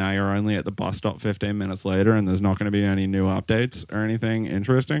house and now you're only at the bus stop 15 minutes later and there's not going to be any new updates or anything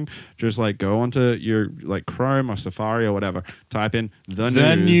interesting, just like go onto your like Chrome or Safari or whatever, type in the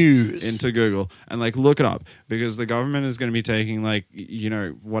news into Google and like look it up because the government is going to be taking like, you know,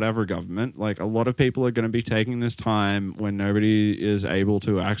 whatever government, like a lot of people are going to be taking this time when nobody is able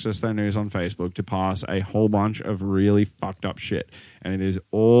to access their news on Facebook to pass a whole bunch of really fucked up shit. And it is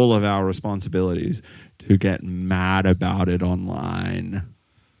all of our responsibilities to get mad about it online.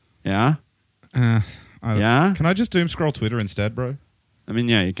 Yeah? Yeah? Can I just doom scroll Twitter instead, bro? I mean,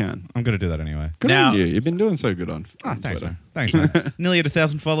 yeah, you can. I'm going to do that anyway. Good Now- on you. You've been doing so good on Thanks, Twitter. man. Thanks, man. Nearly at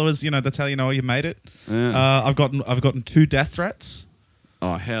 1,000 followers. You know, that's how you know you made it. Yeah. I've gotten 2 death threats.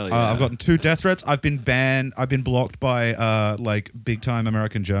 Oh, hell yeah. I've gotten 2 death threats. I've been banned. I've been blocked by like big time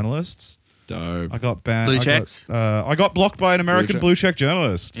American journalists. Dope. I got banned. Blue I checks? I got blocked by an American check. blue check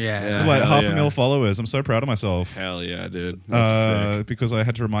journalist. Yeah. Yeah. With like hell half yeah. a mil followers. I'm so proud of myself. Hell yeah, dude. That's sick. Because I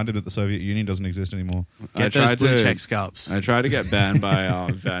had to remind him that the Soviet Union doesn't exist anymore. Get those blue check scalps. I tried to get banned by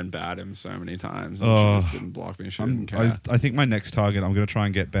Van Batten so many times, and Oh. she just didn't block me. She didn't care. I think my next target, I'm going to try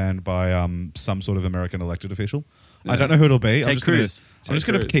and get banned by some sort of American elected official. I Yeah. don't know who it'll be. Ted Cruz. I'm just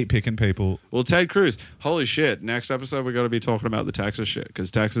going to Cruz. keep picking people. Well, Ted Cruz. Holy shit! Next episode we got to be talking about the Texas shit because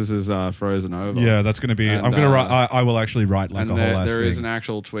Texas is frozen over. Yeah, that's going to be. And, I'm going to write. I will actually write like and a whole ass there is thing. an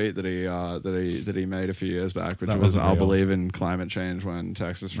actual tweet that he made a few years back, which That was wasn't "I'll real. believe in climate change when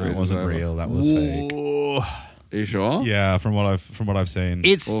Texas That freezes wasn't over." real. That was fake. Ooh. Are you sure? Yeah, from what I've seen.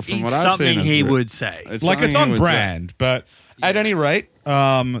 It's, Well, from it's what I've something seen, he it's would say. like something it's he on would say. brand, but at any rate,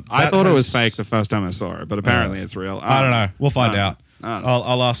 I that thought it was has- fake the first time I saw it, but apparently it's real. I don't know. We'll find I don't out. know. I don't know.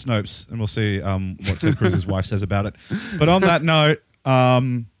 I'll ask Snopes and we'll see what Ted Cruz's wife says about it. But on that note,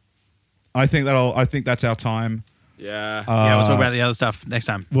 I think that's our time. Yeah. Yeah, we'll talk about the other stuff next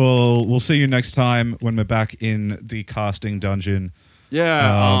time. We'll see you next time when we're back in the casting dungeon.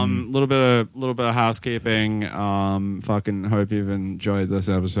 Yeah, little bit of housekeeping. Fucking hope you've enjoyed this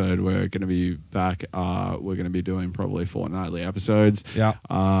episode. We're going to be back. We're going to be doing probably fortnightly episodes. Yeah.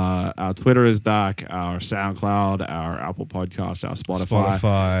 Our Twitter is back. Our SoundCloud, our Apple Podcast, our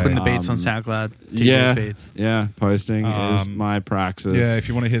Spotify. Putting the beats on SoundCloud. TJ's Yeah, beats. yeah. Posting is my praxis. Yeah, if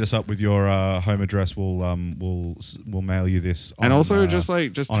you want to hit us up with your home address, we'll mail you this. And on, also just on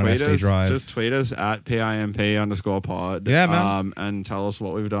an tweet SD us. drive. Just tweet us at PIMP_pod. Yeah, man. And tell us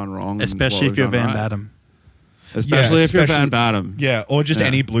what we've done wrong. Especially and if you're what we've Van done right. Batten. Especially if you're Van Batten. Yeah, or just Yeah.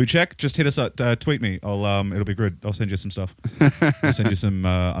 any blue check. Just hit us up. Tweet me. It'll be good. I'll send you some stuff. I'll send you some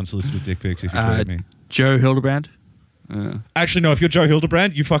unsolicited dick pics if you tweet me. Joe Hildebrand. Actually, no. If you're Joe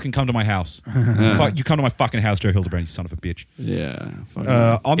Hildebrand, you fucking come to my house. You come to my fucking house, Joe Hildebrand. You son of a bitch. Yeah.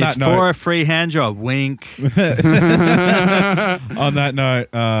 On that It's note, for a free hand job. Wink. on that note,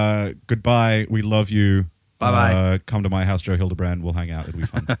 goodbye. We love you. Bye-bye. Come to my house, Joe Hildebrand. We'll hang out. It'll be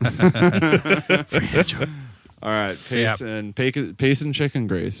fun. All right. Peace and chicken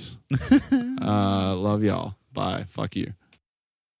grease. Love y'all. Bye. Fuck you.